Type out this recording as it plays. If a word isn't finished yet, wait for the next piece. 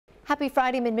Happy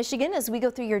Friday, Mid-Michigan, as we go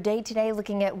through your day today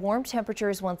looking at warm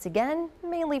temperatures once again,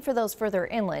 mainly for those further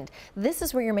inland. This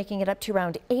is where you're making it up to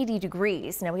around 80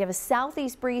 degrees. Now we have a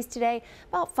southeast breeze today,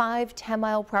 about 5-10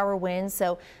 mile per hour winds,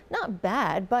 so not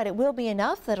bad, but it will be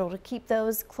enough that it'll keep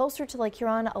those closer to Lake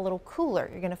Huron a little cooler.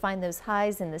 You're going to find those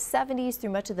highs in the 70s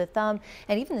through much of the thumb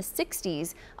and even the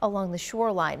 60s along the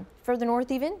shoreline. Further north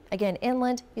even, again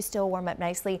inland, you still warm up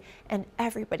nicely and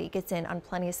everybody gets in on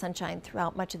plenty of sunshine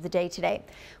throughout much of the day today.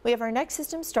 We have our next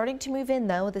system starting to move in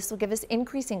though. This will give us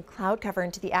increasing cloud cover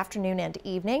into the afternoon and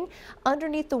evening.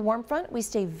 Underneath the warm front, we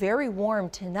stay very warm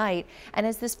tonight. And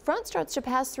as this front starts to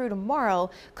pass through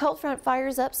tomorrow, cold front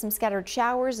fires up some scattered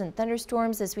showers and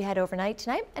thunderstorms as we head overnight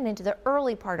tonight and into the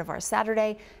early part of our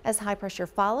Saturday. As high pressure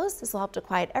follows, this will help to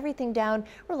quiet everything down.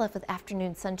 We're left with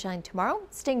afternoon sunshine tomorrow,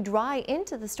 staying dry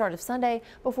into the start of Sunday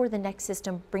before the next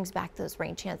system brings back those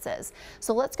rain chances.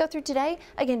 So let's go through today.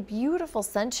 Again, beautiful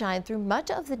sunshine through much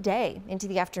of the day. Into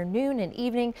the afternoon and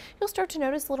evening, you'll start to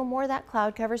notice a little more of that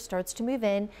cloud cover starts to move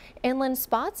in. Inland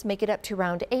spots make it up to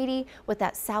around 80. With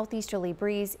that southeasterly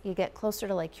breeze, you get closer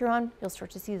to Lake Huron, you'll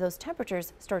start to see those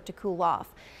temperatures start to cool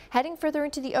off. Heading further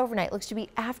into the overnight, looks to be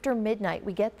after midnight.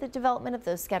 We get the development of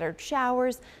those scattered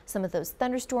showers, some of those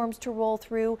thunderstorms to roll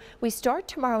through. We start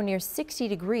tomorrow near 60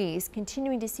 degrees,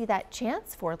 continuing to see that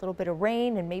chance for a little bit of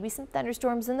rain and maybe some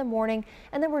thunderstorms in the morning,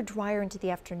 and then we're drier into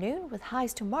the afternoon with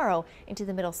highs tomorrow into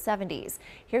the middle 70s.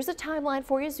 Here's a timeline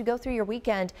for you as we go through your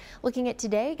weekend. Looking at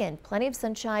today, again, plenty of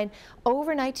sunshine.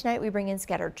 Overnight tonight, we bring in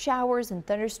scattered showers and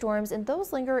thunderstorms, and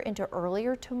those linger into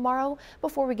earlier tomorrow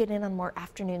before we get in on more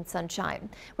afternoon sunshine.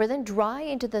 We're then dry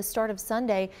into the start of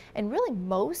Sunday, and really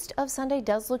most of Sunday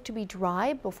does look to be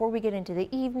dry before we get into the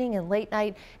evening and late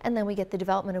night, and then we get the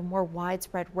development of more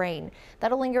widespread rain.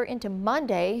 That'll linger into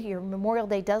Monday. Your Memorial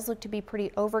Day does look to be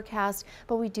pretty overcast,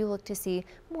 but we do look to see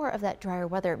more of that drier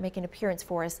weather make an appearance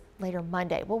for us later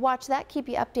Monday. We'll watch that, keep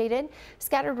you updated.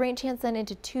 Scattered rain chance then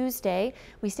into Tuesday.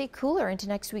 We stay cooler into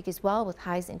next week as well with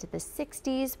highs into the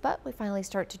 60s, but we finally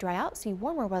start to dry out, see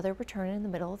warmer weather return in the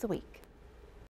middle of the week.